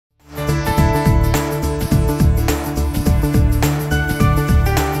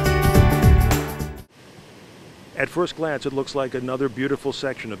At first glance, it looks like another beautiful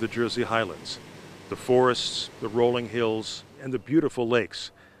section of the Jersey Highlands. The forests, the rolling hills, and the beautiful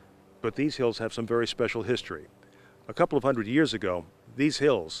lakes. But these hills have some very special history. A couple of hundred years ago, these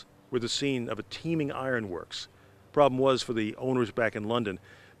hills were the scene of a teeming ironworks. Problem was, for the owners back in London,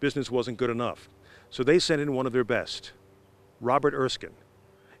 business wasn't good enough. So they sent in one of their best, Robert Erskine.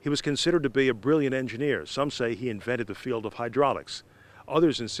 He was considered to be a brilliant engineer. Some say he invented the field of hydraulics.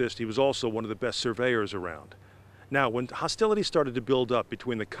 Others insist he was also one of the best surveyors around. Now, when hostilities started to build up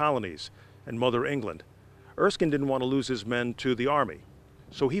between the colonies and Mother England, Erskine didn't want to lose his men to the army.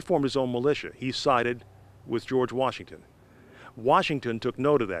 So he formed his own militia. He sided with George Washington. Washington took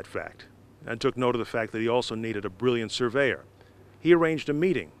note of that fact, and took note of the fact that he also needed a brilliant surveyor. He arranged a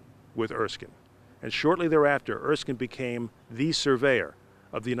meeting with Erskine, and shortly thereafter, Erskine became the surveyor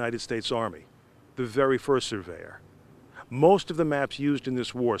of the United States Army, the very first surveyor. Most of the maps used in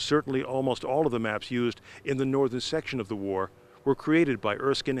this war, certainly almost all of the maps used in the northern section of the war, were created by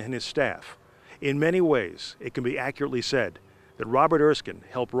Erskine and his staff. In many ways, it can be accurately said that Robert Erskine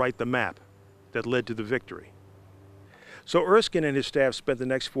helped write the map that led to the victory. So Erskine and his staff spent the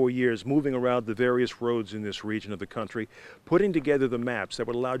next 4 years moving around the various roads in this region of the country, putting together the maps that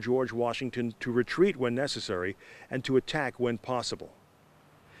would allow George Washington to retreat when necessary and to attack when possible.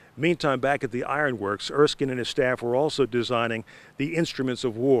 Meantime, back at the ironworks, Erskine and his staff were also designing the instruments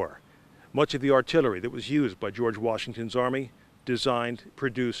of war. Much of the artillery that was used by George Washington's army, designed,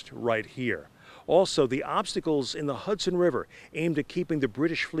 produced right here. Also, the obstacles in the Hudson River aimed at keeping the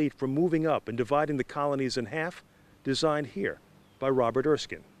British fleet from moving up and dividing the colonies in half, designed here by Robert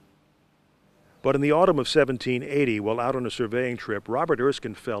Erskine. But in the autumn of 1780, while out on a surveying trip, Robert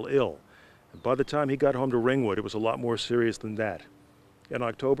Erskine fell ill. And by the time he got home to Ringwood, it was a lot more serious than that. In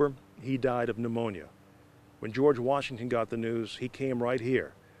October, he died of pneumonia. When George Washington got the news, he came right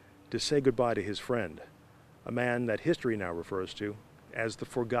here to say goodbye to his friend, a man that history now refers to as the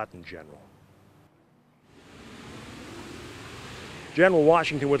Forgotten General. General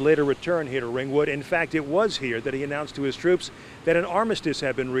Washington would later return here to Ringwood. In fact, it was here that he announced to his troops that an armistice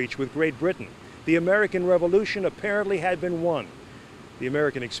had been reached with Great Britain. The American Revolution apparently had been won. The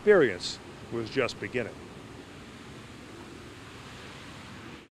American experience was just beginning.